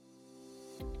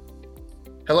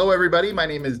Hello, everybody. My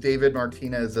name is David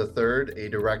Martinez III, a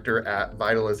director at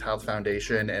Vitalis Health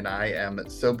Foundation, and I am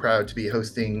so proud to be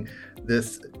hosting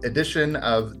this edition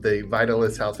of the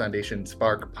Vitalis Health Foundation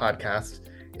Spark podcast.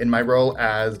 In my role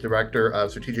as Director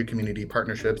of Strategic Community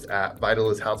Partnerships at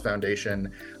Vitalis Health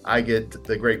Foundation, I get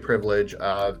the great privilege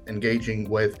of engaging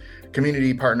with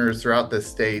community partners throughout the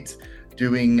state,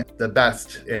 doing the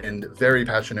best and very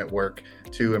passionate work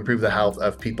to improve the health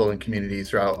of people and communities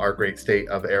throughout our great state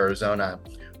of Arizona.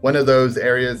 One of those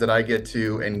areas that I get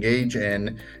to engage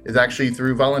in is actually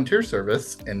through volunteer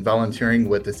service and volunteering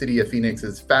with the City of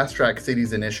Phoenix's Fast Track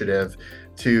Cities initiative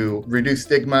to reduce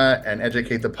stigma and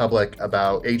educate the public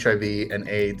about HIV and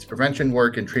AIDS prevention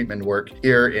work and treatment work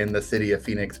here in the City of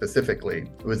Phoenix specifically.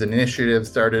 It was an initiative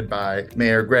started by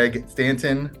Mayor Greg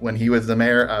Stanton when he was the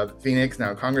mayor of Phoenix,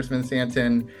 now Congressman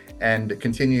Stanton, and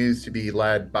continues to be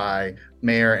led by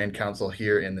mayor and council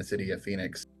here in the City of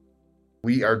Phoenix.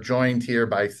 We are joined here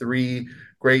by three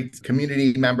great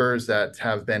community members that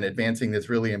have been advancing this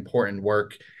really important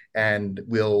work, and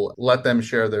we'll let them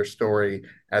share their story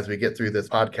as we get through this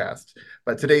podcast.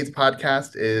 But today's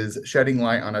podcast is shedding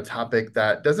light on a topic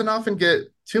that doesn't often get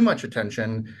too much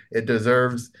attention. It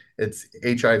deserves. It's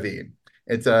HIV.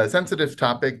 It's a sensitive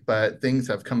topic, but things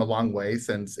have come a long way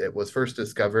since it was first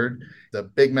discovered. The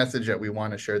big message that we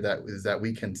want to share that is that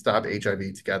we can stop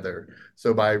HIV together.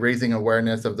 So by raising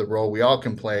awareness of the role we all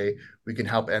can play, we can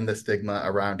help end the stigma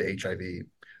around HIV.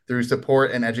 Through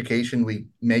support and education, we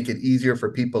make it easier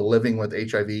for people living with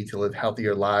HIV to live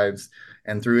healthier lives.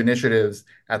 And through initiatives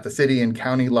at the city and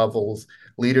county levels,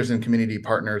 leaders and community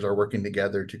partners are working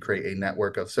together to create a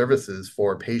network of services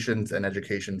for patients and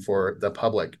education for the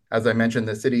public. As I mentioned,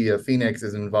 the City of Phoenix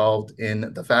is involved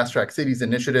in the Fast Track Cities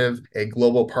initiative, a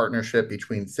global partnership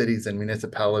between cities and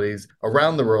municipalities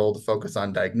around the world to focus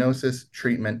on diagnosis,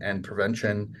 treatment, and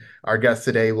prevention. Our guests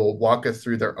today will walk us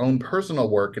through their own personal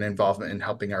work and involvement in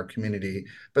helping our community.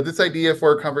 But this idea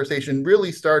for a conversation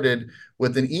really started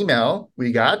with an email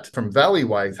we got from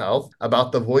Valleywise Health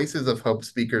about the Voices of Hope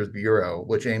Speakers Bureau,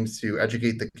 which aims to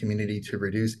educate the community to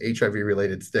reduce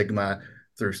HIV-related stigma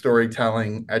through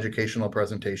storytelling, educational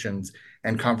presentations,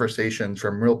 and conversations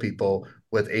from real people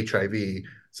with HIV.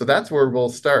 So that's where we'll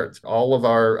start. All of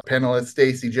our panelists,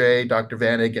 Stacy J, Dr.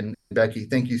 Vanig, and Becky,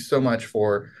 thank you so much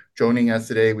for joining us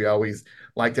today. We always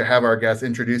like to have our guests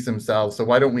introduce themselves. So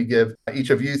why don't we give each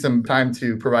of you some time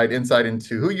to provide insight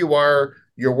into who you are,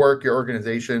 your work, your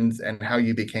organizations, and how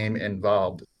you became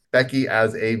involved. Becky,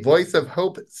 as a Voice of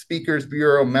Hope Speakers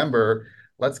Bureau member,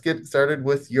 let's get started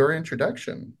with your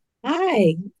introduction.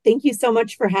 Hi, thank you so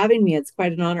much for having me. It's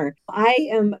quite an honor. I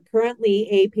am currently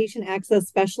a patient access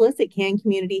specialist at Can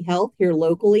Community Health here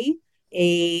locally,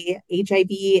 a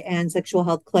HIV and sexual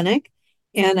health clinic,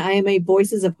 and I am a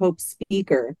Voices of Hope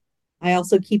speaker. I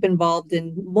also keep involved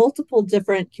in multiple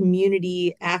different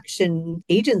community action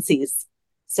agencies.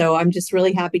 So I'm just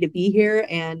really happy to be here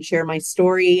and share my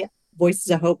story. Voices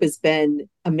of Hope has been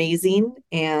amazing,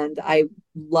 and I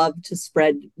love to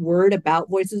spread word about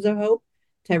Voices of Hope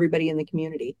to everybody in the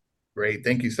community. Great.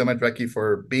 Thank you so much, Becky,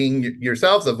 for being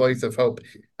yourselves a voice of hope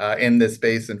in this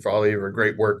space, and for all of your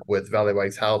great work with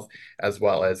Valleywise Health as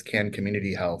well as Can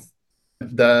Community Health.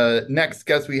 The next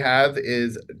guest we have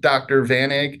is Dr.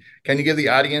 Vanig. Can you give the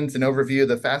audience an overview of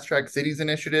the Fast Track Cities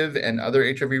initiative and other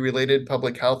HIV-related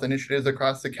public health initiatives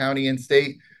across the county and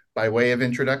state by way of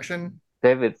introduction?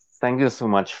 David, thank you so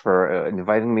much for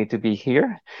inviting me to be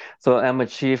here. So I'm a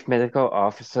Chief Medical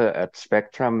Officer at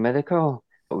Spectrum Medical.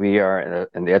 We are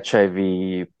an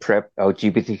HIV PrEP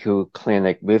LGBTQ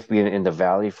clinic. We've been in the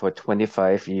Valley for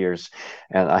 25 years,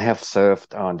 and I have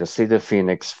served on the City of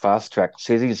Phoenix Fast Track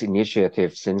Cities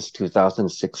initiative since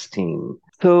 2016.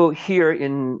 So here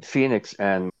in Phoenix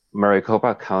and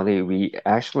Maricopa County, we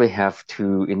actually have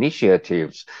two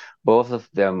initiatives, both of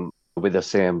them with the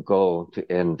same goal to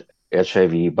end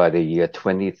HIV by the year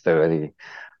 2030.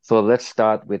 So let's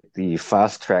start with the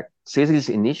Fast Track Cities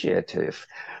initiative.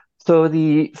 So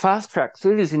the Fast Track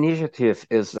Cities initiative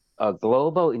is a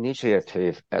global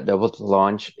initiative that was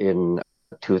launched in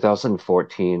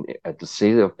 2014 at the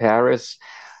city of Paris,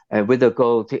 and with the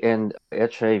goal to end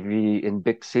HIV in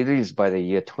big cities by the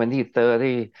year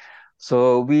 2030.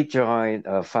 So we joined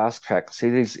Fast Track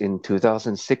Cities in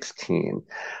 2016.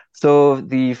 So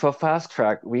for Fast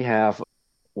Track, we have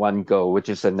one goal, which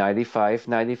is a 95,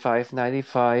 95,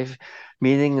 95,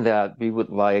 meaning that we would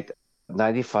like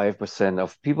 95%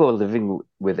 of people living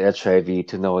with HIV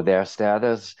to know their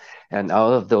status. And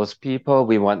out of those people,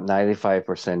 we want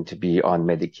 95% to be on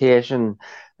medication.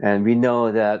 And we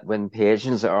know that when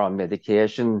patients are on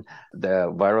medication,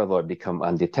 the viral load become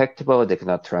undetectable. They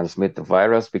cannot transmit the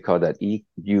virus because that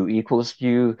U equals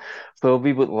U. So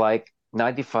we would like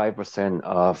 95%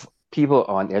 of people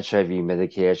on HIV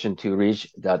medication to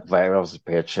reach that viral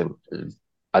suppression,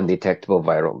 undetectable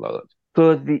viral load.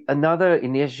 So another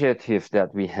initiative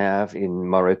that we have in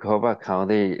Maricopa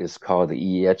County is called the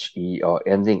EHE, or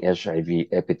Ending HIV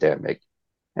Epidemic.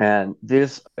 And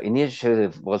this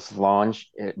initiative was launched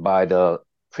by the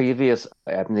previous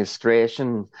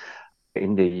administration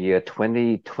in the year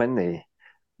 2020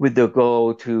 with the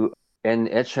goal to end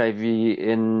HIV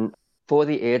in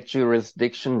 48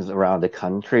 jurisdictions around the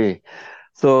country.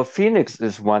 So Phoenix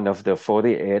is one of the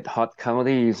 48 hot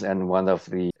counties and one of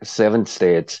the 7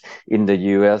 states in the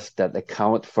US that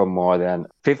account for more than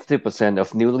 50%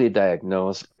 of newly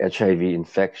diagnosed HIV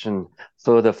infection.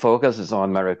 So the focus is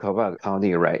on Maricopa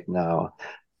County right now.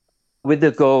 With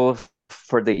the goal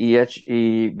for the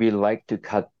EHE, we like to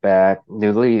cut back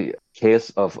newly case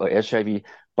of HIV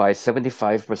by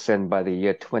 75% by the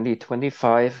year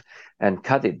 2025 and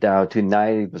cut it down to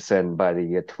 90% by the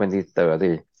year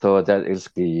 2030. So that is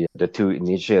the two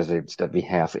initiatives that we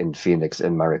have in Phoenix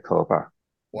and Maricopa.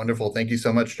 Wonderful. Thank you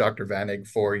so much, Dr. Vanig,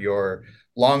 for your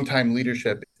longtime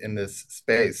leadership in this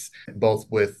space, both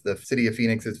with the City of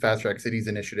Phoenix's Fast Track Cities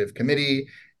Initiative Committee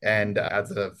and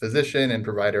as a physician and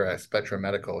provider at Spectrum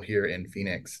Medical here in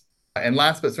Phoenix. And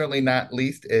last but certainly not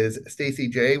least is Stacy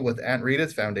J. with Aunt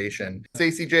Rita's Foundation.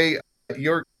 Stacy J.,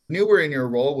 you're newer in your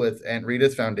role with Aunt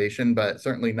Rita's Foundation, but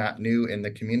certainly not new in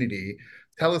the community.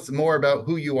 Tell us more about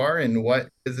who you are and what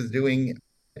this is doing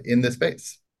in this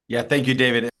space. Yeah, thank you,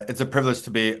 David. It's a privilege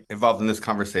to be involved in this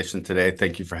conversation today.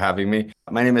 Thank you for having me.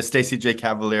 My name is Stacy J.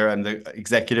 Cavalier. I'm the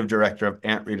Executive Director of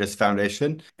Aunt Rita's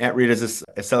Foundation. Aunt Rita's is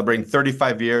celebrating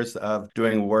 35 years of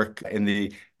doing work in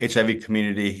the HIV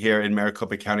community here in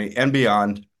Maricopa County and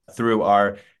beyond through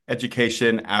our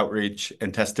education, outreach,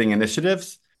 and testing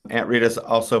initiatives. Aunt Rita's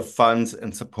also funds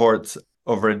and supports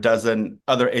over a dozen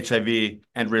other HIV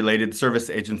and related service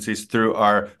agencies through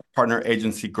our partner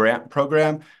agency grant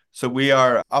program. So we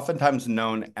are oftentimes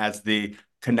known as the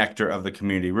connector of the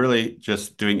community, really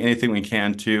just doing anything we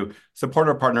can to support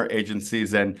our partner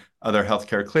agencies and other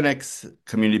healthcare clinics,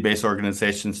 community-based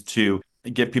organizations to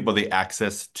give people the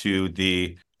access to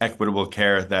the equitable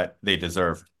care that they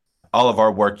deserve. All of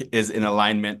our work is in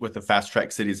alignment with the Fast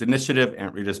Track Cities initiative.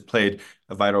 Aunt Rita's played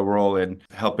a vital role in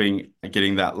helping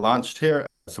getting that launched here.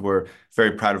 So we're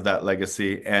very proud of that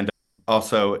legacy, and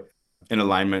also in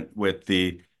alignment with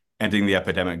the ending the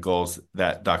epidemic goals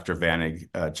that Dr.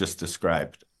 Vanig just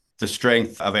described. The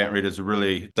strength of Aunt Rita's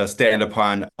really does stand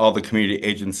upon all the community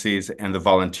agencies and the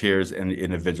volunteers and the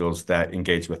individuals that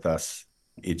engage with us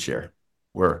each year.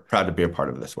 We're proud to be a part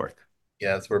of this work.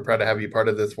 Yes, we're proud to have you part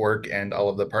of this work and all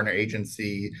of the partner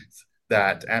agencies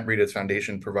that Aunt Rita's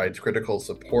Foundation provides critical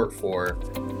support for.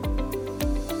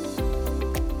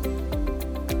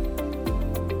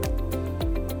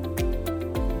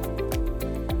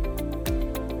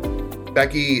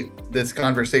 Becky, this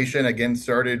conversation again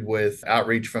started with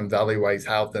outreach from Valleywise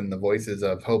Health and the Voices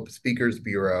of Hope Speakers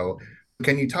Bureau.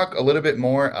 Can you talk a little bit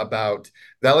more about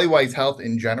Valleywise Health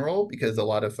in general, because a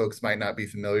lot of folks might not be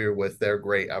familiar with their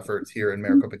great efforts here in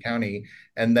Maricopa County,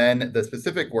 and then the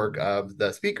specific work of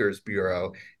the Speakers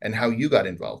Bureau and how you got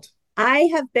involved? I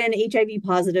have been HIV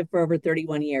positive for over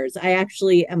 31 years. I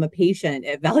actually am a patient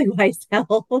at Valleywise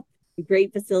Health, a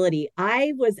great facility.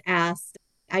 I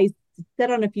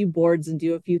sit on a few boards and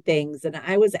do a few things, and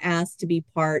I was asked to be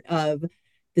part of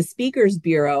the Speakers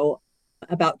Bureau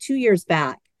about 2 years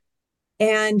back.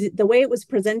 And the way it was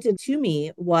presented to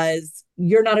me was,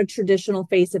 you're not a traditional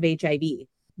face of HIV.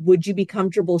 Would you be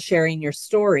comfortable sharing your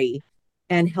story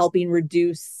and helping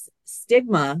reduce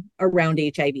stigma around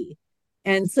HIV?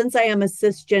 And since I am a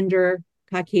cisgender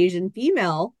Caucasian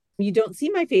female, you don't see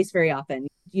my face very often.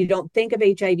 You don't think of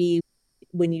HIV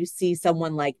when you see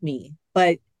someone like me.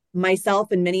 But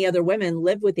myself and many other women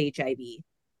live with HIV.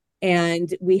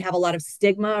 And we have a lot of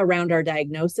stigma around our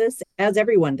diagnosis, as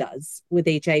everyone does with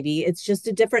HIV. It's just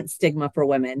a different stigma for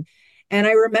women. And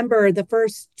I remember the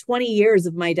first 20 years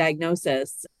of my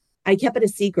diagnosis, I kept it a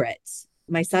secret.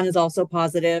 My son is also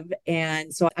positive.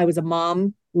 And so I was a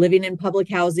mom living in public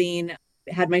housing,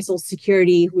 had my Social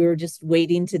Security. We were just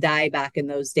waiting to die back in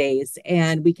those days.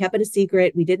 And we kept it a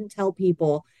secret. We didn't tell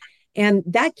people. And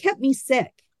that kept me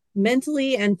sick,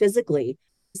 mentally and physically.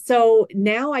 So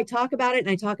now I talk about it, and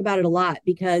I talk about it a lot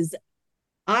because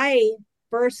I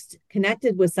first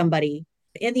connected with somebody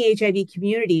in the HIV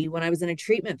community when I was in a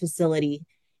treatment facility,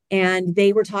 and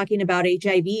they were talking about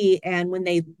HIV. And when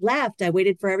they left, I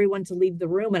waited for everyone to leave the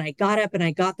room, and I got up and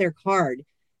I got their card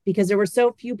because there were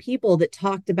so few people that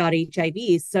talked about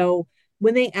HIV. So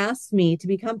when they asked me to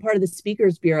become part of the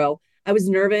Speakers Bureau, I was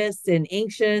nervous and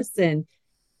anxious and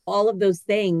all of those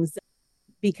things,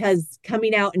 because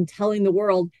coming out and telling the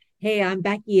world, hey, I'm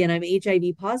Becky and I'm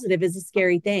HIV positive is a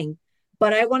scary thing.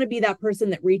 But I want to be that person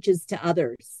that reaches to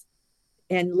others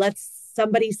and lets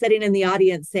somebody sitting in the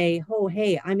audience say, oh,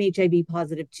 hey, I'm HIV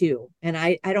positive too. And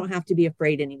I don't have to be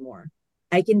afraid anymore.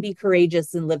 I can be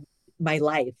courageous and live my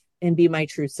life and be my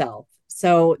true self.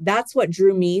 So that's what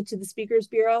drew me to the Speakers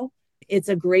Bureau. It's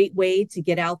a great way to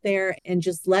get out there and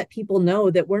just let people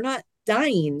know that we're not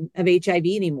dying of HIV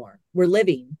anymore. We're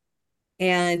living.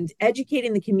 And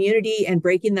educating the community and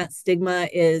breaking that stigma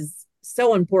is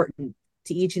so important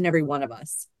to each and every one of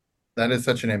us. That is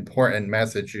such an important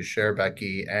message you share,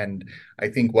 Becky. And I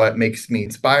think what makes me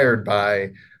inspired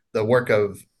by the work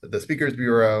of the Speakers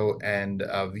Bureau and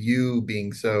of you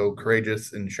being so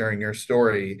courageous in sharing your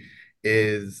story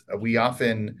is we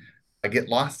often get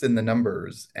lost in the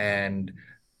numbers and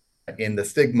in the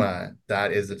stigma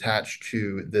that is attached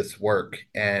to this work.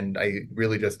 And I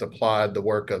really just applaud the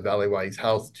work of Valley Wise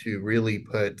Health to really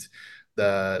put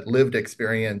the lived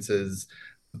experiences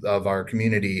of our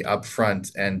community up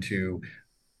front and to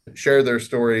share their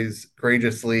stories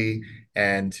courageously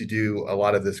and to do a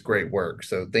lot of this great work.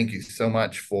 So thank you so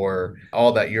much for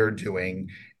all that you're doing.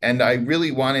 And I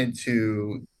really wanted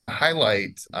to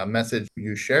highlight a message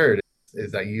you shared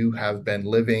is that you have been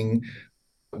living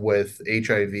with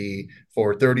HIV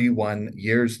for 31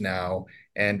 years now.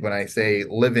 And when I say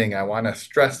living, I want to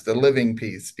stress the living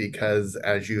piece because,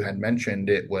 as you had mentioned,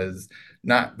 it was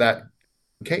not that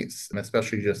case,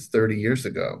 especially just 30 years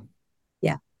ago.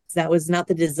 Yeah, that was not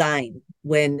the design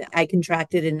when I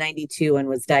contracted in 92 and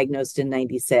was diagnosed in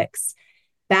 96.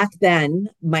 Back then,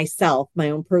 myself, my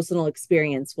own personal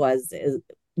experience was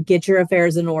get your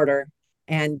affairs in order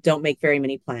and don't make very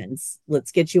many plans.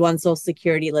 Let's get you on Social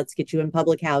Security. Let's get you in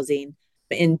public housing.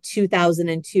 In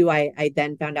 2002, I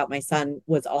then found out my son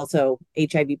was also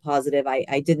HIV positive.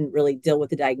 I didn't really deal with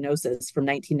the diagnosis from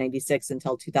 1996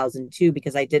 until 2002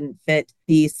 because I didn't fit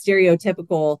the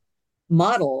stereotypical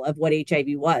model of what HIV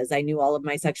was. I knew all of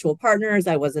my sexual partners.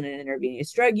 I wasn't an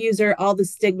intravenous drug user. All the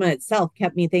stigma itself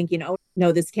kept me thinking, oh,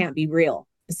 no, this can't be real.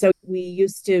 So we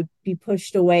used to be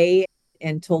pushed away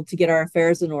and told to get our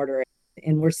affairs in order.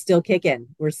 And we're still kicking.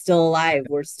 We're still alive.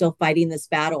 We're still fighting this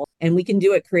battle. And we can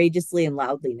do it courageously and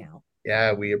loudly now.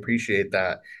 Yeah, we appreciate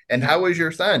that. And how is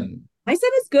your son? My son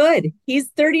is good. He's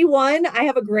 31. I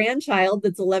have a grandchild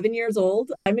that's 11 years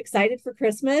old. I'm excited for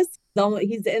Christmas.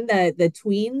 He's in the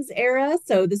tweens era.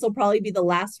 So this will probably be the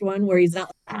last one where he's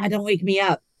not, don't wake me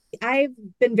up. I've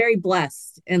been very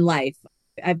blessed in life.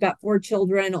 I've got 4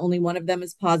 children. Only one of them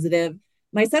is positive.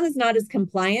 My son is not as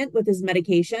compliant with his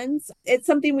medications. It's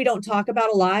something we don't talk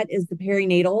about a lot is the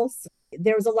perinatals.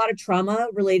 There was a lot of trauma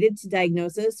related to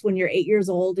diagnosis when you're 8 years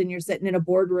old and you're sitting in a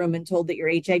boardroom and told that you're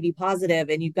HIV positive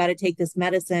and you've got to take this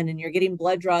medicine and you're getting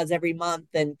blood draws every month.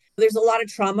 And there's a lot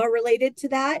of trauma related to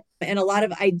that and a lot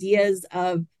of ideas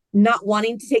of not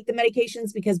wanting to take the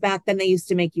medications because back then they used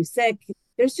to make you sick.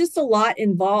 There's just a lot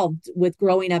involved with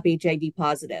growing up HIV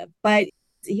positive. But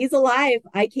he's alive.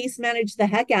 I case managed the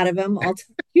heck out of him. I'll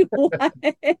tell you what.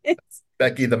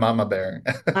 Becky, the mama bear.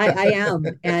 I am.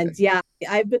 And yeah,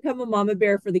 I've become a mama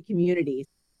bear for the community.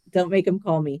 Don't make them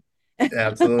call me.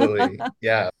 Absolutely.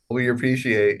 Yeah. We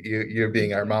appreciate you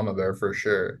being our mama bear for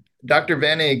sure. Dr.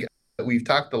 Vanig, we've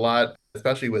talked a lot,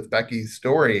 especially with Becky's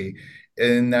story,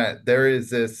 in that there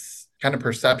is this kind of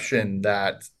perception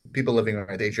that people living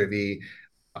with HIV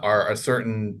are a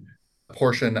certain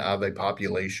portion of a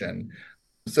population.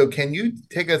 So can you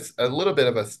take us a little bit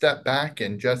of a step back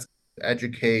and just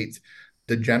educate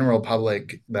the general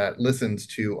public that listens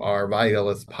to our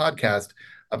Vitals podcast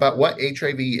about what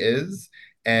HIV is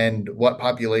and what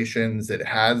populations it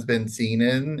has been seen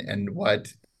in and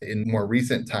what in more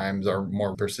recent times are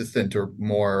more persistent or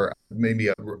more maybe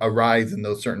a rise in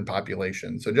those certain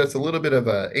populations. So just a little bit of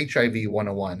a HIV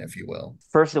 101, if you will.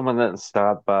 First, I want to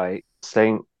start by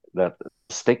saying that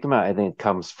stigma, I think,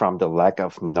 comes from the lack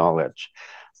of knowledge.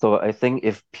 So I think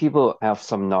if people have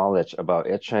some knowledge about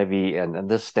HIV and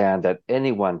understand that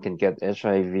anyone can get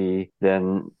HIV,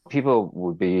 then people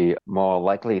would be more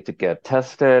likely to get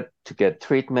tested to get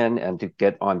treatment and to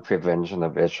get on prevention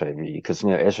of HIV, because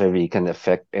HIV can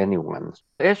affect anyone.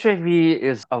 HIV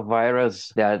is a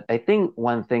virus that I think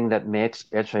one thing that makes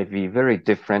HIV very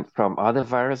different from other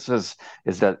viruses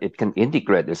is that it can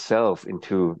integrate itself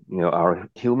into our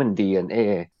human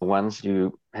DNA. Once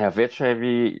you have HIV,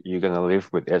 you're gonna live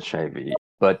with HIV.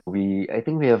 But I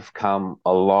think we have come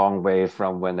a long way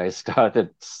from when I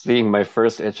started seeing my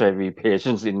first HIV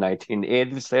patients in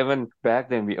 1987. Back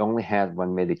then, we only had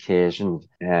one medication.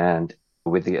 And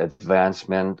with the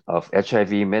advancement of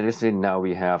HIV medicine, now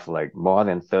we have like more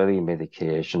than 30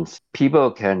 medications. People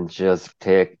can just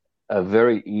take a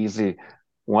very easy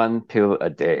one pill a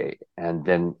day, and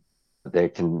then they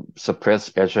can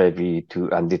suppress HIV to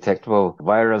undetectable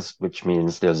virus, which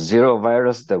means there's zero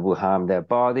virus that will harm their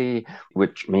body,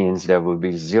 which means there will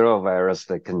be zero virus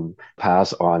that can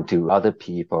pass on to other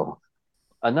people.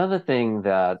 Another thing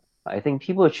that I think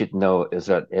people should know is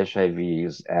that HIV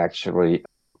is actually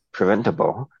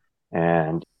preventable,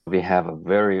 and we have a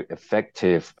very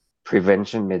effective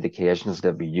prevention medications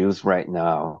that we use right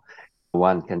now.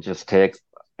 One can just take,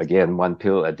 again, one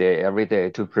pill a day every day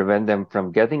to prevent them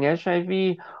from getting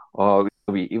HIV, or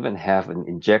we even have an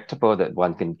injectable that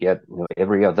one can get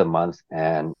every other month.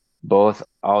 And both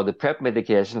all the PrEP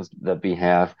medications that we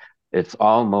have, it's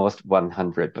almost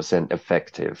 100%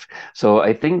 effective. So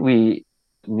I think we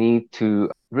need to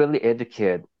really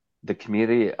educate the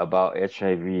community about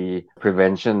HIV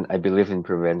prevention. I believe in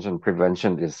prevention.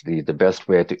 Prevention is the best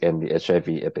way to end the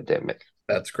HIV epidemic.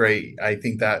 That's great. I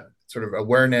think that sort of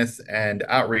awareness and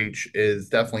outreach is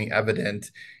definitely evident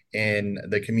in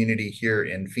the community here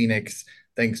in Phoenix,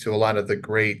 thanks to a lot of the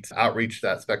great outreach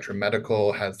that Spectrum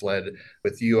Medical has led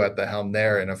with you at the helm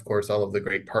there. And of course, all of the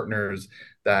great partners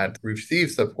that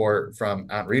receive support from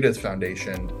Aunt Rita's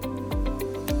Foundation.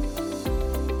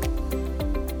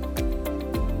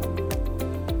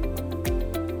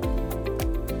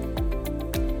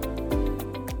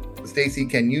 Stacy,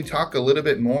 can you talk a little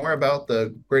bit more about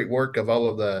the great work of all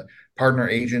of the partner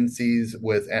agencies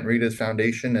with Aunt Rita's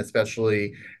Foundation,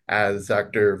 especially as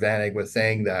Dr. Vanig was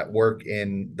saying, that work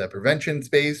in the prevention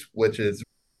space, which is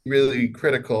really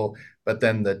critical, but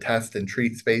then the test and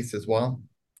treat space as well?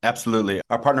 Absolutely.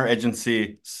 Our partner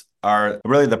agencies are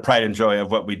really the pride and joy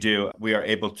of what we do. We are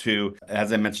able to,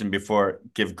 as I mentioned before,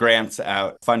 give grants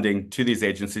out, funding to these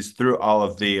agencies through all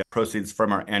of the proceeds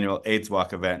from our annual AIDS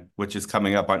Walk event, which is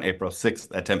coming up on April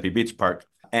 6th at Tempe Beach Park.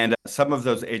 And some of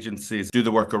those agencies do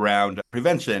the work around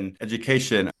prevention,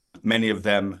 education. Many of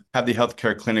them have the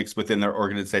healthcare clinics within their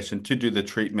organization to do the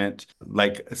treatment,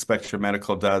 like Spectrum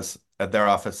Medical does at their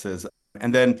offices.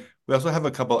 And then we also have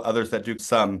a couple others that do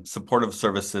some supportive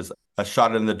services. A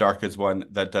Shot in the Dark is one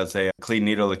that does a clean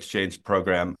needle exchange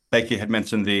program. Becky had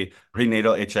mentioned the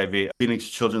prenatal HIV. Phoenix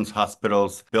Children's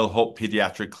Hospital's Bill Holt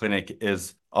Pediatric Clinic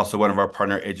is also one of our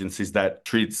partner agencies that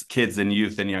treats kids and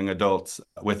youth and young adults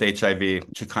with HIV.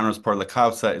 Chicanos por la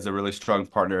Causa is a really strong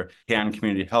partner. CAN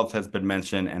Community Health has been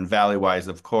mentioned, and Valleywise,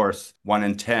 of course, 1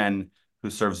 in 10, who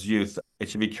serves youth,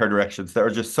 HIV Care Directions. There are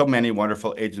just so many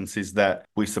wonderful agencies that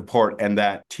we support and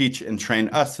that teach and train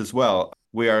us as well.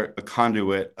 We are a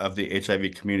conduit of the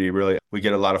HIV community, really. We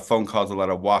get a lot of phone calls, a lot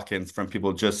of walk-ins from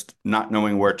people just not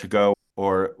knowing where to go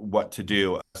or what to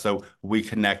do. So we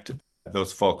connect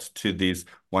those folks to these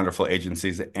wonderful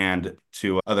agencies and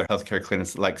to other healthcare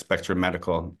clinics like Spectrum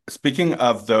Medical. Speaking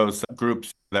of those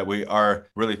groups that we are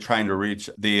really trying to reach,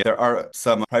 there are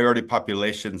some priority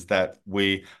populations that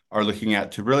we are looking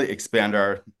at to really expand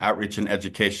our outreach and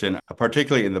education,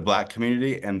 particularly in the Black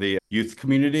community and the youth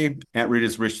community. Aunt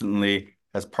Rita's recently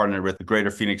has partnered with the Greater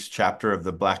Phoenix chapter of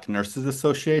the Black Nurses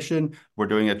Association. We're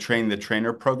doing a Train the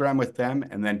Trainer program with them,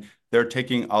 and then they're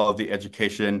taking all of the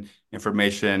education,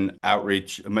 information,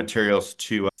 outreach materials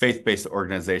to faith-based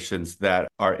organizations that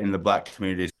are in the Black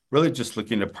communities. Really just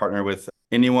looking to partner with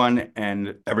anyone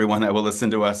and everyone that will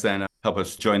listen to us and help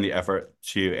us join the effort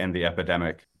to end the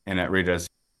epidemic. And at Rita's,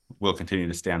 we'll continue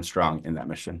to stand strong in that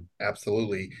mission.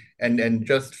 Absolutely. And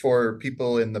just for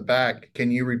people in the back,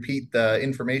 can you repeat the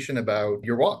information about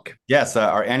your walk? Yes,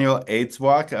 our annual AIDS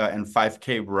Walk and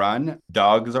 5K run,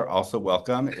 dogs are also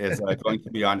welcome, is going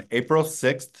to be on April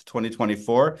 6th,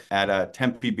 2024 at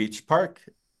Tempe Beach Park.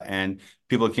 And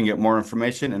people can get more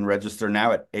information and register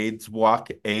now at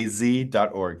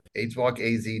aidswalkaz.org.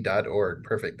 aidswalkaz.org.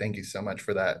 Perfect. Thank you so much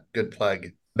for that. Good plug.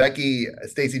 Becky,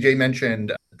 Stacy J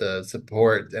mentioned the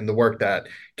support and the work that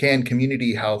CAN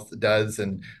Community Health does,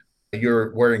 and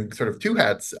you're wearing sort of two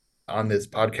hats on this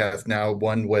podcast now,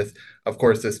 one with, of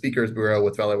course, the Speakers Bureau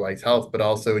with Valleywise Health, but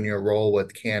also in your role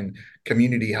with CAN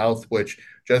Community Health, which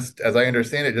just, as I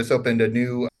understand it, just opened a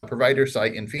new provider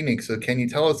site in Phoenix. So can you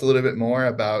tell us a little bit more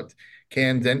about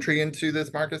CAN's entry into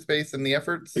this market space and the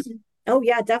efforts? Oh,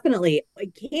 yeah, definitely.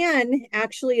 CAN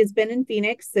actually has been in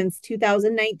Phoenix since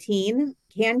 2019.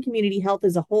 CAN Community Health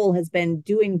as a whole has been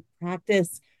doing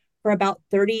practice for about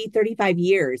 35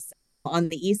 years on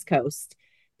the East Coast.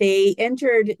 They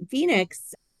entered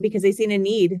Phoenix because they seen a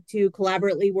need to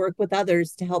collaboratively work with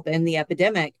others to help end the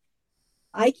epidemic.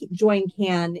 I joined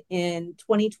CAN in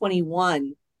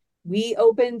 2021. We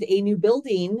opened a new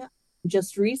building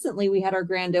just recently. We had our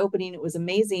grand opening. It was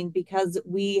amazing because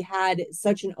we had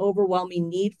such an overwhelming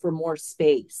need for more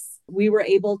space. We were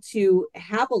able to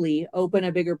happily open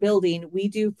a bigger building. We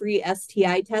do free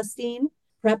STI testing,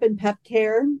 PrEP and PEP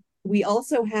care. We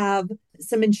also have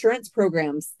some insurance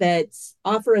programs that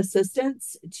offer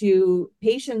assistance to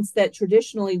patients that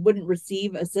traditionally wouldn't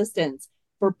receive assistance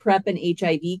for PrEP and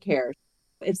HIV care.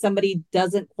 If somebody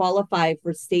doesn't qualify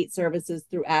for state services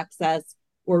through Access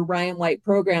or Ryan White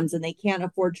programs and they can't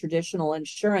afford traditional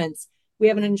insurance, we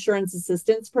have an insurance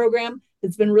assistance program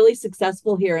that's been really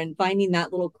successful here in finding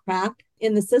that little crack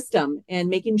in the system and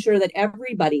making sure that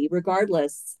everybody,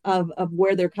 regardless of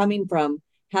where they're coming from,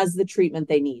 has the treatment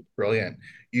they need. Brilliant.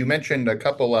 You mentioned a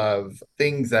couple of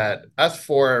things that us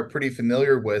four are pretty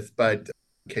familiar with, but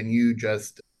can you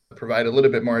just provide a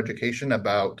little bit more education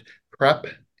about PrEP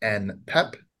and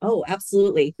PEP? Oh,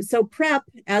 absolutely. So PrEP,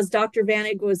 as Dr.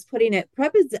 Vanig was putting it,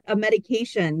 PrEP is a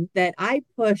medication that I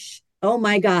push, oh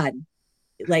my God,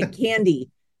 like candy.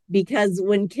 Because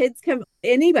when kids come,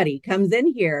 anybody comes in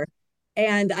here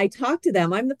and I talk to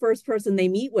them, I'm the first person they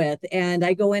meet with. And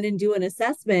I go in and do an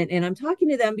assessment and I'm talking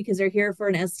to them because they're here for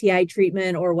an STI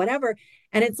treatment or whatever.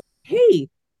 And it's, hey,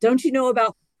 don't you know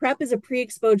about PrEP is a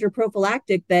pre-exposure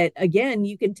prophylactic that, again,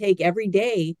 you can take every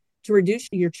day to reduce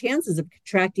your chances of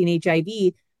contracting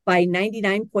HIV by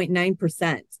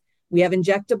 99.9%. We have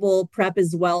injectable PrEP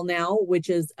as well now,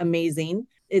 which is amazing.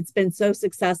 It's been so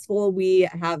successful. We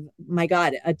have, my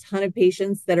God, a ton of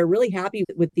patients that are really happy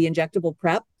with the injectable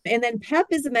PrEP. And then PEP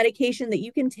is a medication that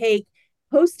you can take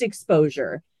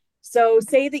post-exposure. So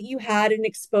say that you had an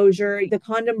exposure, the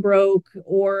condom broke,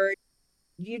 or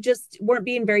you just weren't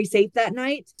being very safe that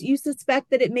night. You suspect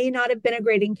that it may not have been a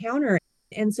great encounter.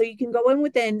 And so you can go in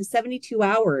within 72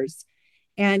 hours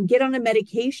and get on a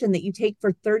medication that you take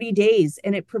for 30 days.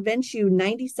 And it prevents you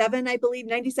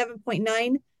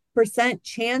 97.9%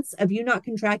 chance of you not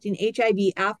contracting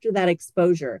HIV after that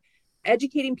exposure.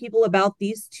 Educating people about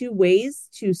these two ways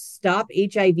to stop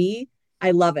HIV,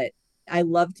 I love it. I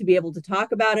love to be able to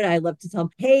talk about it. I love to tell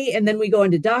them, hey, and then we go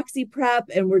into doxy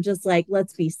PrEP and we're just like,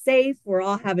 let's be safe. We're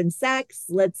all having sex.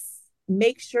 Let's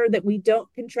make sure that we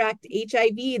don't contract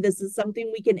HIV. This is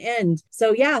something we can end.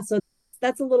 So yeah, so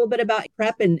that's a little bit about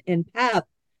PrEP and PEP.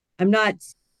 I'm not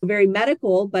very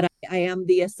medical, but I am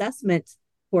the assessment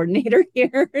coordinator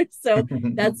here. So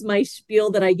that's my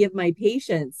spiel that I give my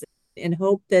patients and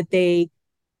hope that they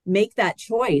make that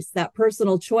choice, that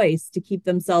personal choice to keep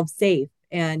themselves safe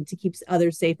and to keep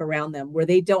others safe around them, where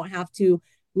they don't have to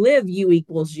live U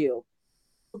equals U.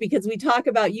 Because we talk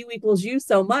about U equals U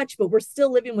so much, but we're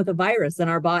still living with a virus in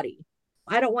our body.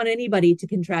 I don't want anybody to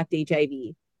contract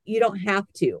HIV. You don't have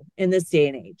to in this day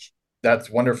and age. That's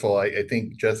wonderful. I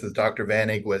think just as Dr.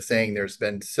 Vanig was saying, there's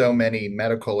been so many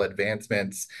medical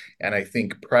advancements, and I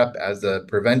think PrEP as a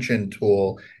prevention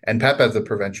tool and PEP as a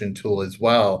prevention tool as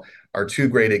well are two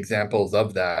great examples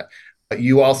of that.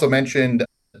 You also mentioned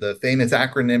the famous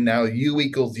acronym now, U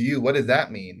equals U. What does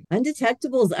that mean?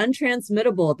 Undetectable is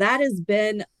untransmittable. That has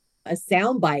been a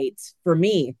soundbite for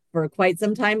me for quite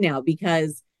some time now,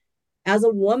 because as a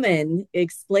woman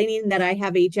explaining that I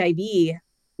have HIV,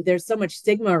 there's so much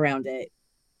stigma around it.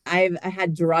 I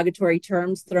had derogatory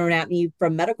terms thrown at me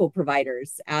from medical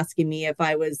providers asking me if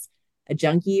I was a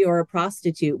junkie or a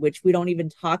prostitute, which we don't even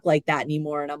talk like that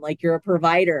anymore. And I'm like, you're a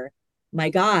provider.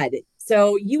 My God.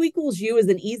 So U equals U is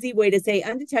an easy way to say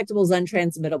undetectable is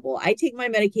untransmittable. I take my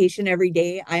medication every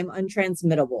day. I'm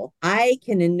untransmittable. I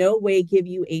can in no way give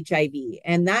you HIV.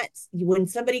 And that's when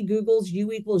somebody Googles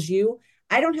U equals U,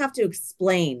 I don't have to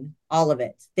explain all of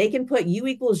it. They can put U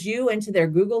equals U into their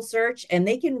Google search and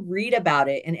they can read about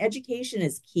it. And education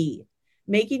is key.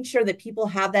 Making sure that people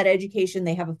have that education.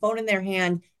 They have a phone in their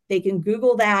hand. They can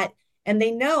Google that and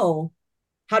they know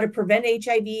how to prevent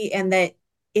HIV, and that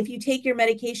if you take your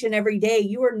medication every day,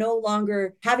 you are no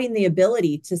longer having the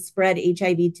ability to spread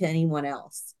HIV to anyone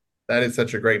else. That is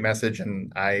such a great message.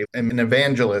 And I am an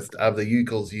evangelist of the U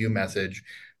equals U message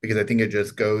because I think it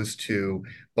just goes to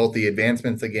both the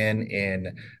advancements again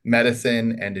in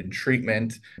medicine and in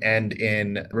treatment and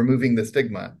in removing the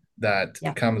stigma that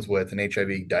Yeah. comes with an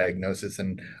HIV diagnosis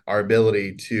and our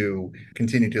ability to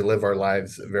continue to live our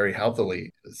lives very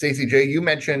healthily. Stacey J, you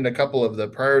mentioned a couple of the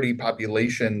priority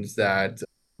populations that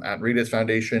at Rita's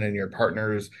Foundation and your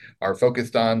partners are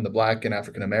focused on: the Black and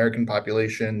African American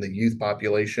population, the youth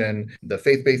population, the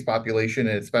faith-based population,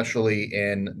 and especially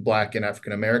in Black and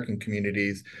African American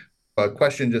communities. A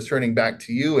question just turning back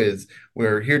to you is,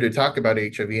 we're here to talk about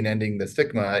HIV and ending the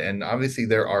stigma, and obviously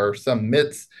there are some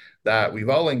myths that we've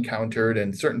all encountered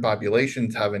and certain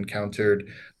populations have encountered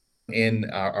in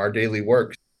our daily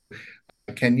work.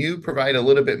 Can you provide a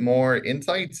little bit more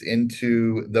insights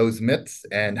into those myths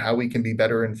and how we can be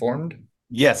better informed?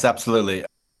 Yes, absolutely.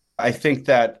 I think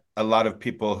that a lot of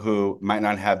people who might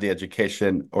not have the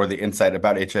education or the insight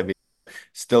about HIV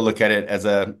still look at it as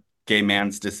a gay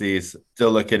man's disease,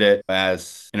 still look at it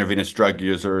as intravenous drug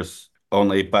users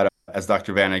only. But as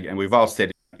Dr. Vanig and we've all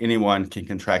stated, anyone can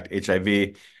contract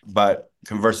HIV, but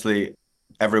conversely,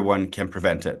 everyone can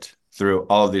prevent it through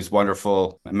all of these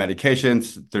wonderful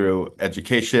medications, through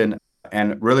education,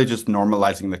 and really just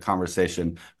normalizing the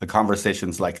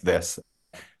conversations like this.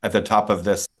 At the top of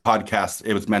this podcast,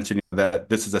 it was mentioned that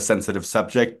this is a sensitive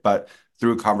subject, but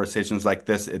through conversations like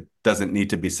this, it doesn't need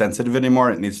to be sensitive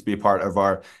anymore. It needs to be part of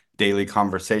our daily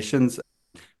conversations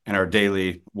and our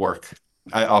daily work.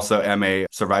 I also am a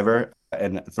survivor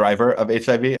and thriver of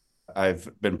HIV. I've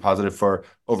been positive for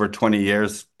over 20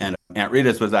 years, and Aunt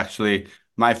Rita's was actually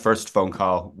my first phone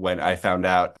call when I found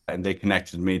out, and they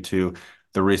connected me to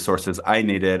the resources I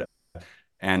needed.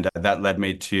 And that led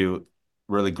me to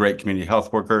really great community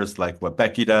health workers like what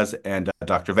Becky does. And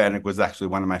Dr. Vanek was actually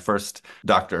one of my first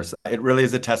doctors. It really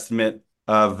is a testament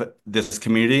of this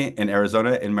community in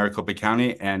Arizona, in Maricopa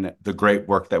County, and the great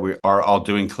work that we are all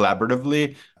doing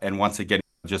collaboratively. And once again,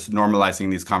 just normalizing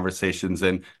these conversations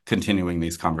and continuing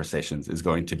these conversations is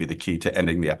going to be the key to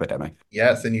ending the epidemic.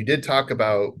 Yes, and you did talk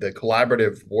about the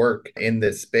collaborative work in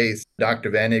this space.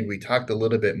 Dr. Vanig, we talked a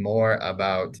little bit more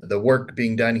about the work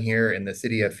being done here in the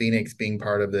city of Phoenix, being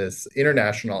part of this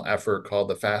international effort called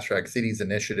the Fast Track Cities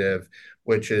Initiative,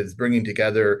 which is bringing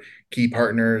together key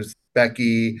partners,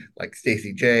 Becky, like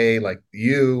Stacey J, like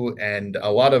you, and a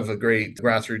lot of great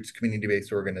grassroots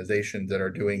community-based organizations that are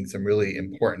doing some really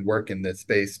important work in this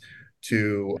space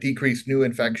to decrease new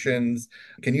infections.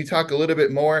 Can you talk a little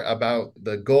bit more about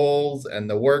the goals and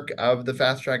the work of the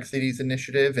Fast Track Cities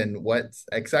Initiative and what's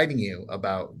exciting you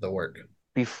about the work?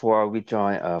 Before we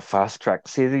joined Fast Track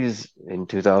Cities in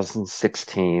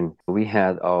 2016, we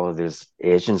had all of these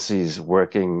agencies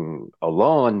working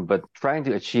alone, but trying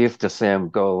to achieve the same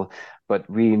goal. But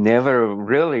we never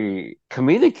really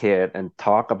communicate and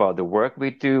talk about the work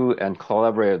we do and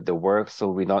collaborate the work so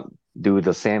we don't do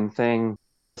the same thing.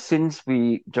 Since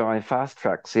we joined Fast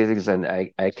Track Cities, and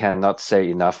I cannot say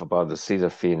enough about the city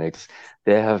of Phoenix,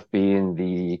 they have been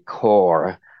the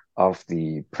core of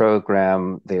the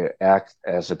program. They act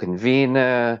as a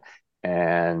convener,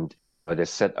 and they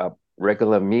set up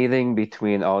regular meeting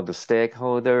between all the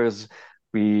stakeholders.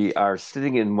 We are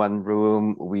sitting in one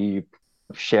room, we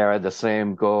share the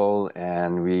same goal,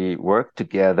 and we work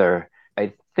together.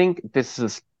 I think this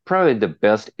is probably the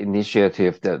best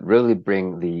initiative that really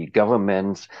bring the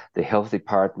government, the health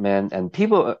department, and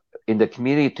people in the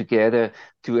community together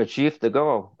to achieve the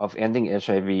goal of ending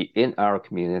HIV in our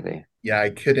community. Yeah,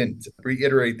 I couldn't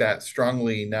reiterate that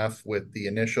strongly enough with the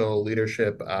initial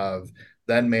leadership of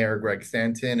then Mayor Greg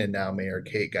Stanton and now Mayor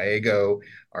Kate Gallego.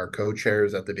 Our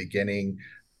co-chairs at the beginning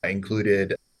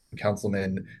included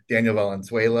Councilman Daniel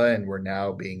Valenzuela, and we're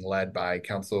now being led by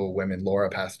Councilwomen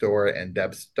Laura Pastor and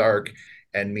Deb Stark,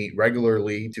 and meet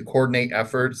regularly to coordinate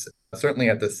efforts, certainly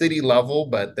at the city level,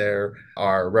 but there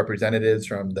are representatives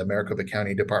from the Maricopa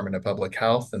County Department of Public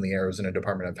Health and the Arizona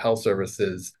Department of Health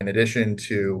Services, in addition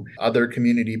to other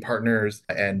community partners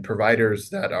and providers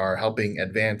that are helping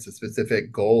advance the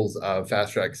specific goals of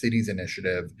Fast Track Cities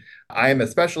Initiative. I am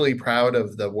especially proud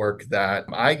of the work that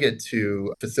I get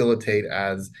to facilitate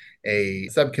as a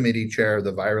subcommittee chair of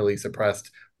the virally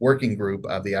suppressed working group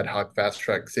of the Ad Hoc Fast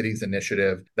Track Cities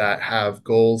Initiative that have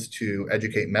goals to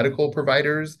educate medical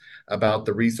providers about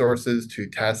the resources to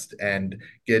test and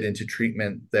get into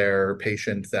treatment their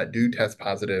patients that do test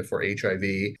positive for HIV,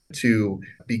 to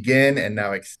begin and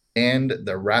now expand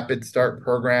the Rapid Start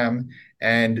program,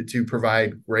 and to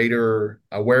provide greater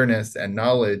awareness and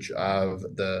knowledge of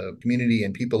the community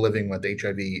and people living with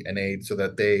HIV and AIDS so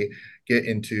that they get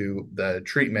into the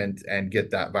treatment and get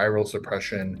that viral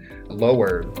suppression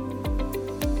lowered.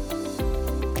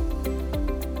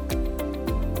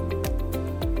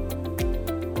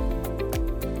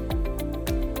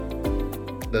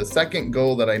 The second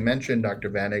goal that I mentioned, Dr.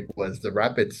 Vanig, was the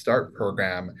Rapid Start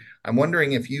program. I'm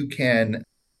wondering if you can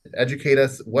educate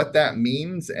us what that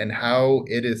means and how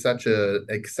it is such an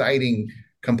exciting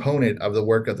component of the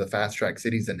work of the Fast Track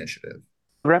Cities initiative.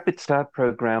 Rapid Start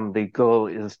program, the goal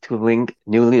is to link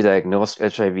newly diagnosed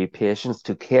HIV patients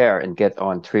to care and get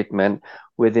on treatment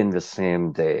within the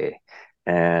same day.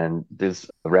 And this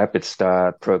Rapid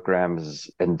Start program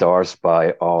is endorsed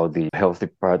by all the health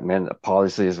department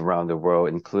policies around the world,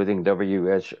 including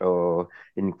WHO,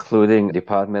 including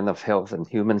Department of Health and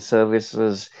Human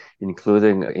Services,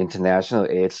 including International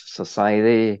AIDS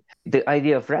Society. The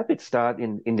idea of Rapid Start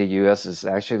in the US is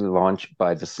actually launched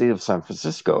by the city of San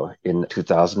Francisco in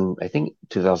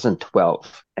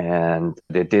 2012. And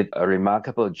they did a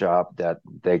remarkable job that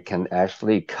they can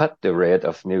actually cut the rate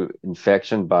of new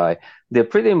infection by, they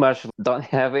pretty much don't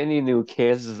have any new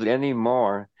cases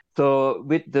anymore. So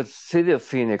with the City of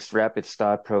Phoenix Rapid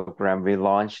Start program, we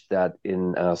launched that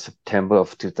in September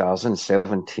of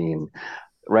 2017.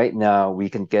 Right now, we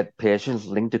can get patients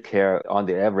linked to care on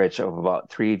the average of about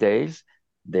 3 days.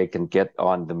 They can get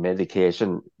on the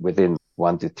medication within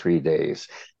 1 to 3 days.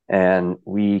 And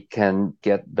we can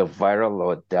get the viral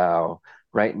load down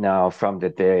right now from the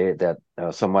day that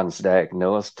someone's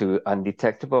diagnosed to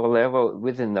undetectable level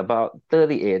within about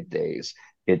 38 days.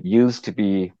 It used to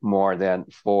be more than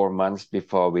 4 months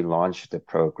before we launched the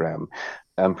program.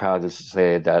 I'm proud to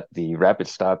say that the Rapid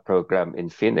Start program in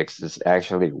Phoenix is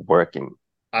actually working.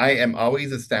 I am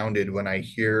always astounded when I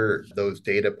hear those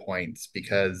data points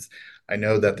because I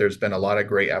know that there's been a lot of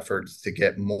great efforts to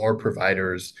get more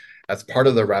providers as part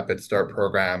of the Rapid Start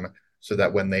program so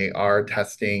that when they are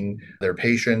testing their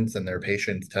patients and their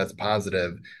patients test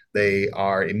positive, they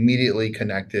are immediately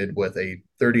connected with a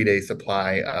 30-day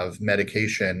supply of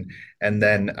medication and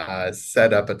then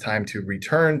set up a time to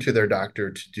return to their doctor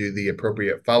to do the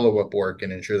appropriate follow-up work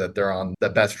and ensure that they're on the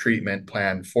best treatment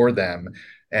plan for them.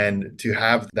 And to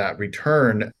have that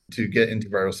return to get into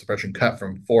viral suppression cut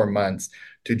from 4 months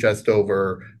to just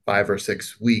over 5 or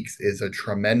 6 weeks is a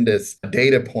tremendous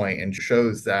data point and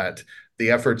shows that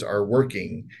the efforts are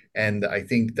working. And I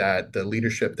think that the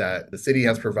leadership that the city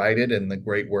has provided and the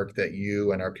great work that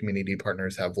you and our community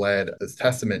partners have led is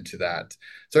testament to that.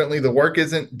 Certainly the work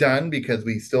isn't done because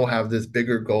we still have this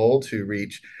bigger goal to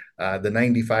reach the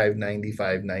 95,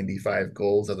 95, 95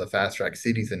 goals of the Fast Track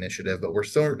Cities initiative, but we're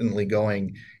certainly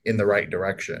going in the right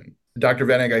direction. Dr.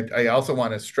 Vanig, I also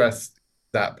want to stress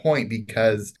that point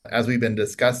because as we've been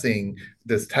discussing,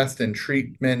 this test and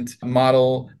treatment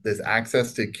model, this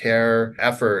access to care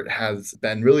effort has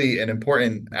been really an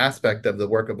important aspect of the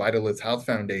work of Vitalis Health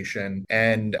Foundation.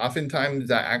 And oftentimes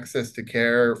that access to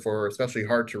care for especially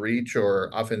hard to reach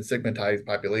or often stigmatized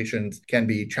populations can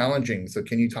be challenging. So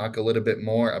can you talk a little bit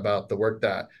more about the work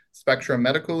that Spectrum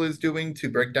Medical is doing to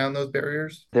break down those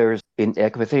barriers? There's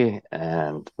inequity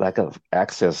and lack of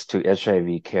access to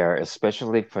HIV care,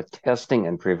 especially for testing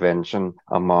and prevention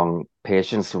among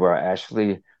patients who are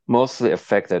actually mostly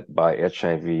affected by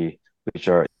HIV, which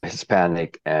are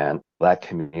Hispanic and Black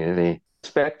community.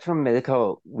 Spectrum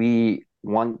Medical, we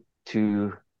want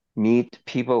to meet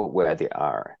people where they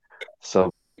are.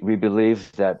 So we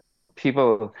believe that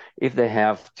people, if they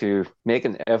have to make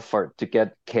an effort to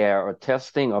get care or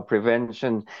testing or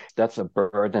prevention, that's a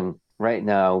burden. Right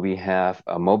now, we have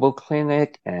a mobile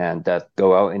clinic and that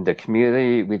go out in the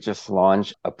community. We just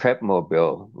launched a PrEP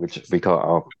mobile, which we call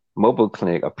our mobile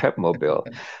clinic, a PrEP mobile.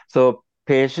 So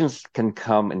patients can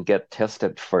come and get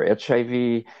tested for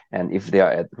HIV. And if they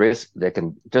are at risk, they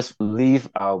can just leave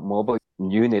our mobile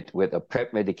unit with a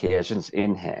PrEP medications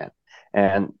in hand.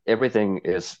 And everything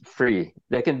is free.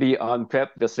 They can be on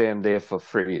PrEP the same day for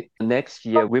free. Next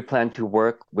year, we plan to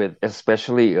work with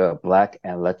especially Black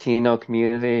and Latino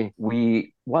community.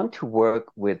 We want to work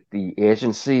with the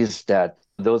agencies that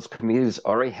those communities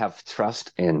already have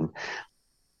trust in.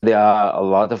 There are a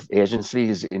lot of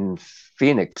agencies in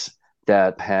Phoenix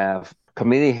that have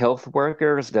community health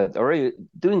workers that are already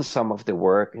doing some of the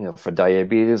work, for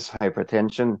diabetes,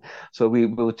 hypertension. So we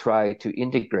will try to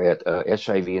integrate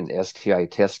HIV and STI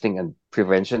testing and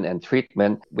prevention and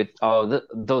treatment with all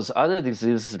those other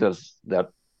diseases that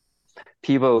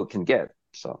people can get.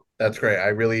 So that's great. I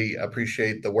really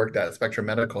appreciate the work that Spectrum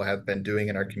Medical has been doing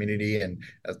in our community and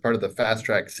as part of the Fast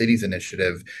Track Cities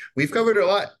initiative. We've covered a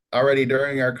lot already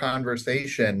during our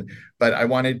conversation, but I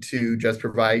wanted to just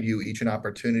provide you each an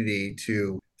opportunity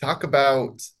to talk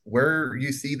about where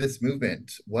you see this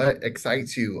movement. What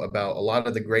excites you about a lot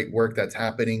of the great work that's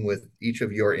happening with each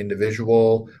of your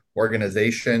individual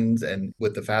organizations and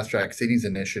with the Fast Track Cities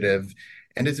initiative?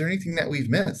 And is there anything that we've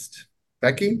missed?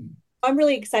 Becky? I'm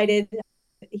really excited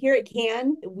here at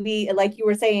CAN, we, like you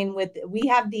were saying, we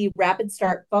have the Rapid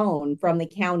Start phone from the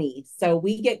county. So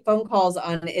we get phone calls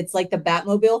on, it's like the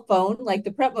Batmobile phone, like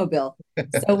the Prepmobile.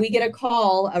 So we get a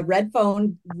call, a red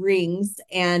phone rings,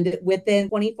 and within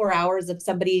 24 hours of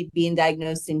somebody being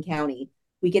diagnosed in county,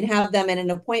 we can have them in an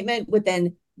appointment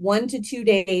within 1 to 2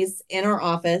 days in our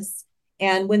office.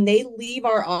 And when they leave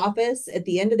our office at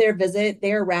the end of their visit,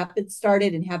 they are rapid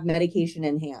started and have medication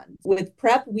in hand. With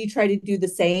PrEP, we try to do the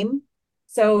same.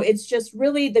 So it's just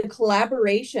really the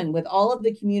collaboration with all of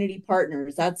the community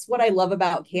partners. That's what I love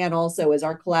about CAN also, is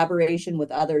our collaboration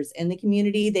with others in the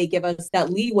community. They give us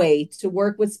that leeway to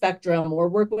work with Spectrum or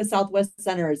work with Southwest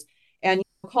Centers and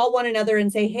call one another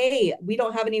and say, hey, we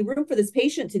don't have any room for this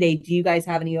patient today. Do you guys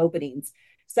have any openings?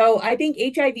 So I think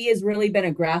HIV has really been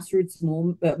a grassroots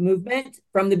movement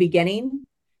from the beginning.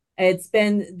 It's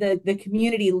been the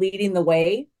community leading the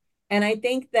way. And I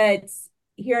think that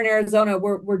here in Arizona,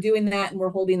 we're doing that, and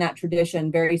we're holding that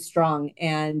tradition very strong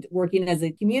and working as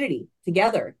a community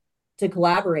together to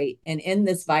collaborate and end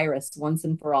this virus once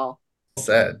and for all. Well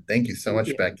said. Thank you so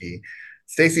much, Becky.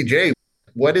 Stacy J.,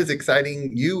 what is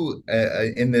exciting you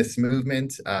in this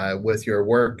movement with your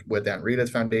work with Aunt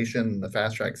Rita's Foundation, the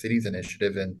Fast Track Cities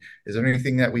Initiative, and is there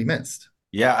anything that we missed?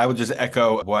 Yeah, I would just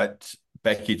echo what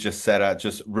Becky just said,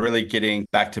 just really getting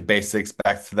back to basics,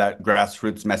 back to that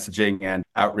grassroots messaging and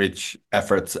outreach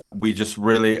efforts. We just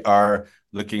really are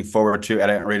looking forward to at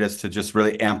Aunt Rita's to just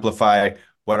really amplify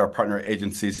what our partner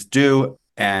agencies do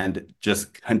and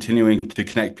just continuing to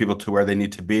connect people to where they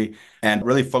need to be and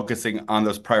really focusing on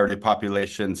those priority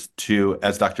populations to,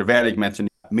 as Dr. Vanig mentioned,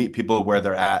 meet people where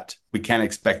they're at. We can't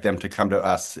expect them to come to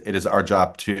us. It is our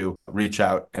job to reach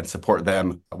out and support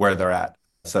them where they're at.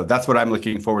 So that's what I'm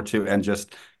looking forward to, and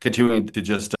just continuing to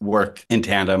just work in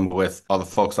tandem with all the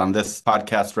folks on this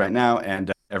podcast right now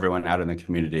and everyone out in the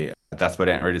community. That's what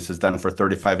Aunt Rita's has done for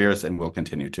 35 years and will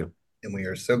continue to. And we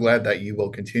are so glad that you will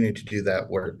continue to do that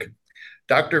work.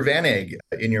 Dr. Vanig,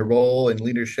 in your role and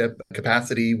leadership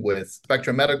capacity with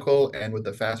Spectrum Medical and with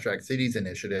the Fast Track Cities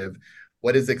Initiative,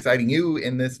 what is exciting you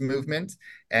in this movement,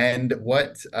 and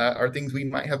what are things we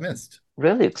might have missed?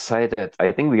 Really excited.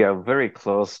 I think we are very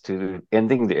close to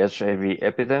ending the HIV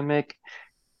epidemic.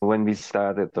 When we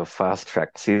started the Fast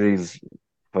Track Cities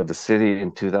for the city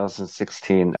in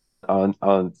 2016,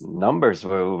 our numbers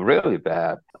were really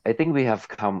bad. I think we have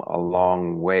come a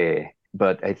long way.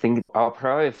 But I think our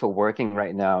priority for working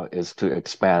right now is to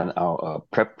expand our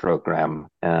PrEP program.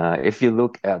 If you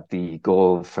look at the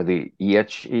goal for the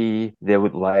EHE, they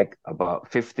would like about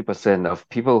 50% of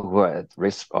people who are at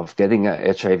risk of getting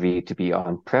HIV to be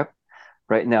on PrEP.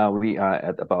 Right now, we are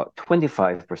at about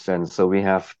 25%. So we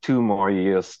have 2 more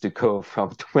years to go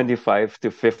from 25 to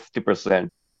 50%.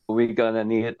 We're going to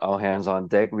need all hands on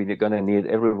deck. We're going to need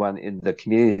everyone in the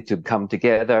community to come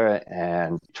together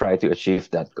and try to achieve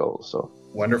that goal. So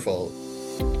wonderful.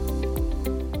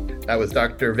 That was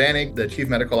Dr. Vanig, the Chief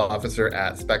Medical Officer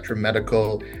at Spectrum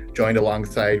Medical, joined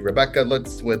alongside Rebecca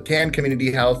Lutz with CAN Community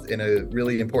Health in a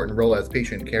really important role as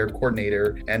patient care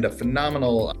coordinator and a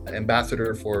phenomenal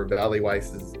ambassador for Valley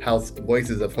Wise's Health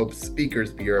Voices of Hope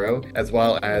Speakers Bureau, as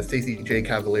well as Stacy J.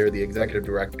 Cavalier, the Executive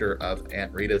Director of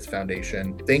Aunt Rita's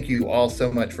Foundation. Thank you all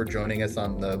so much for joining us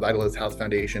on the Vitalis Health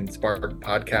Foundation Spark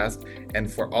podcast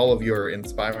and for all of your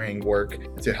inspiring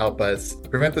work to help us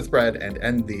prevent the spread and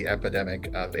end the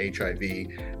epidemic of HIV.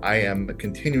 I am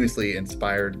continuously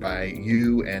inspired by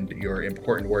you and your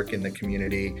important work in the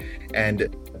community.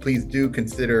 And please do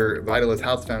consider Vitalis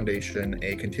Health Foundation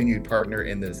a continued partner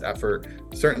in this effort,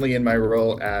 certainly in my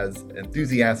role as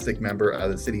enthusiastic member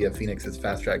of the City of Phoenix's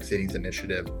Fast Track Cities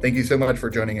Initiative. Thank you so much for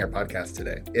joining our podcast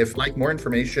today. If you'd like more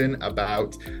information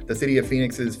about the City of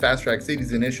Phoenix's Fast Track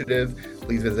Cities Initiative,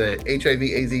 please visit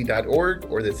hivaz.org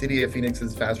or the City of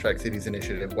Phoenix's Fast Track Cities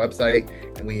Initiative website.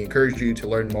 And we encourage you to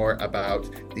learn more about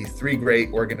these 3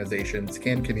 great organizations,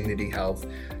 CAN Community Health,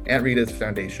 Aunt Rita's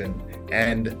Foundation,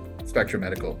 and Spectrum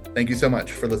Medical. Thank you so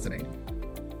much for listening.